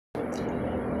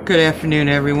Good afternoon,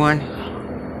 everyone.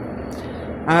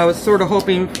 I was sort of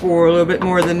hoping for a little bit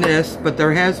more than this, but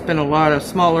there has been a lot of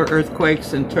smaller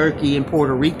earthquakes in Turkey and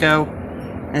Puerto Rico,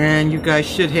 and you guys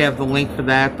should have the link for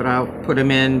that, but I'll put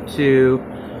them into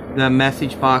the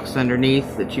message box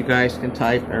underneath that you guys can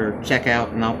type or check out,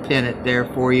 and I'll pin it there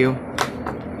for you.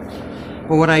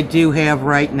 But what I do have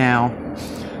right now,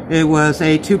 it was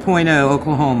a 2.0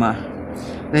 Oklahoma.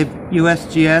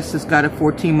 USGS has got it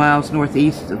 14 miles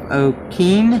northeast of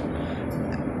Okene,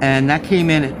 and that came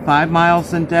in at 5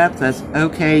 miles in depth. That's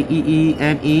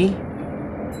O-K-E-E-N-E.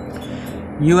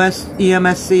 US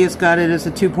EMSC has got it as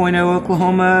a 2.0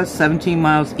 Oklahoma, 17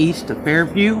 miles east of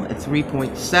Fairview at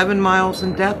 3.7 miles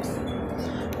in depth.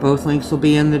 Both links will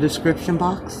be in the description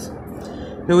box.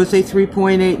 There was a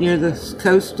 3.8 near the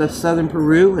coast of southern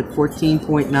Peru at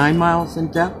 14.9 miles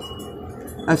in depth.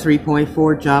 A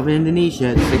 3.4 Java, Indonesia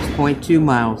at 6.2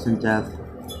 miles in depth.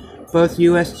 Both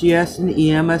USGS and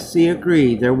EMSC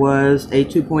agree there was a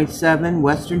 2.7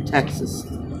 Western Texas.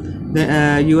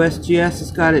 The USGS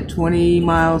has got it 20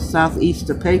 miles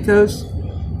southeast of Pecos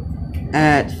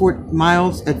at 4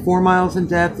 miles in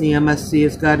depth. EMSC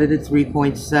has got it at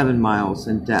 3.7 miles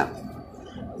in depth.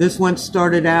 This one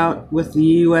started out with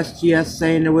the USGS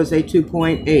saying there was a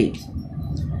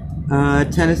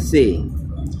 2.8. Tennessee.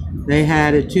 They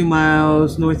had it 2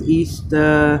 miles northeast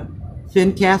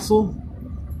Fincastle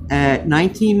at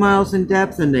 19 miles in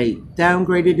depth, and they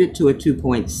downgraded it to a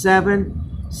 2.7.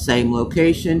 Same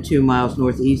location, 2 miles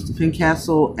northeast of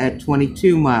Fincastle at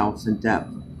 22 miles in depth.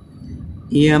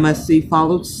 EMSC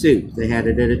followed suit. They had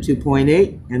it at a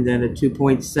 2.8 and then a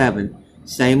 2.7.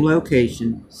 Same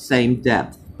location, same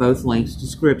depth. Both links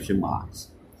description box.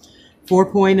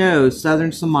 4.0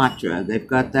 Southern Sumatra. They've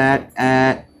got that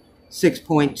at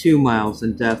 6.2 miles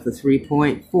in depth. The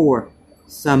 3.4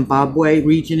 Zimbabwe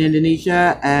region,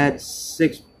 Indonesia at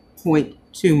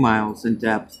 6.2 miles in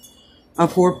depth. A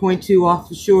 4.2 off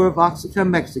the shore of Oaxaca,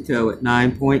 Mexico at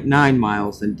 9.9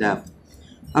 miles in depth.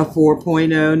 A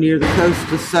 4.0 near the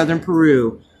coast of southern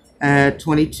Peru at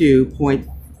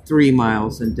 22.3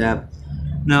 miles in depth.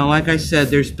 Now, like I said,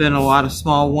 there's been a lot of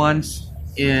small ones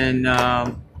in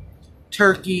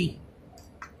Turkey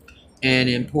and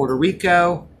in Puerto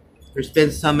Rico. There's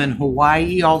been some in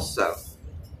Hawaii also.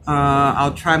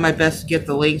 I'll try my best to get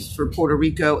the links for Puerto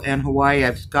Rico and Hawaii.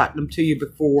 I've gotten them to you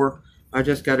before. I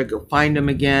just got to go find them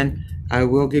again. I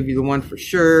will give you the one for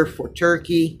sure for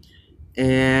Turkey.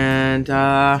 And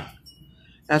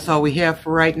that's all we have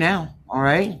for right now. All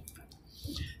right?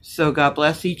 So God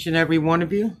bless each and every one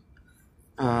of you.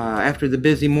 After the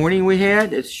busy morning we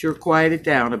had, it's sure quieted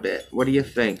down a bit. What do you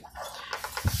think?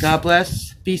 God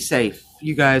bless. Be safe.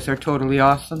 You guys are totally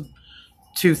awesome.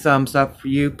 2 thumbs up for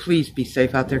you. Please be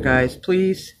safe out there, guys.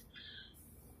 Please.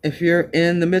 If you're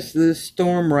in the midst of this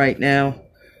storm right now,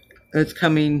 it's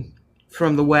coming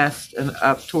from the west and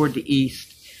up toward the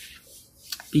east.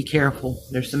 Be careful.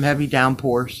 There's some heavy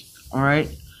downpours. All right?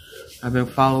 I've been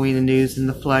following the news and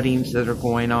the floodings that are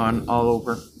going on all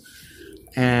over.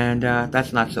 And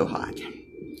that's not so hot.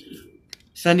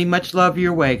 Sending much love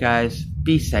your way, guys.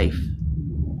 Be safe.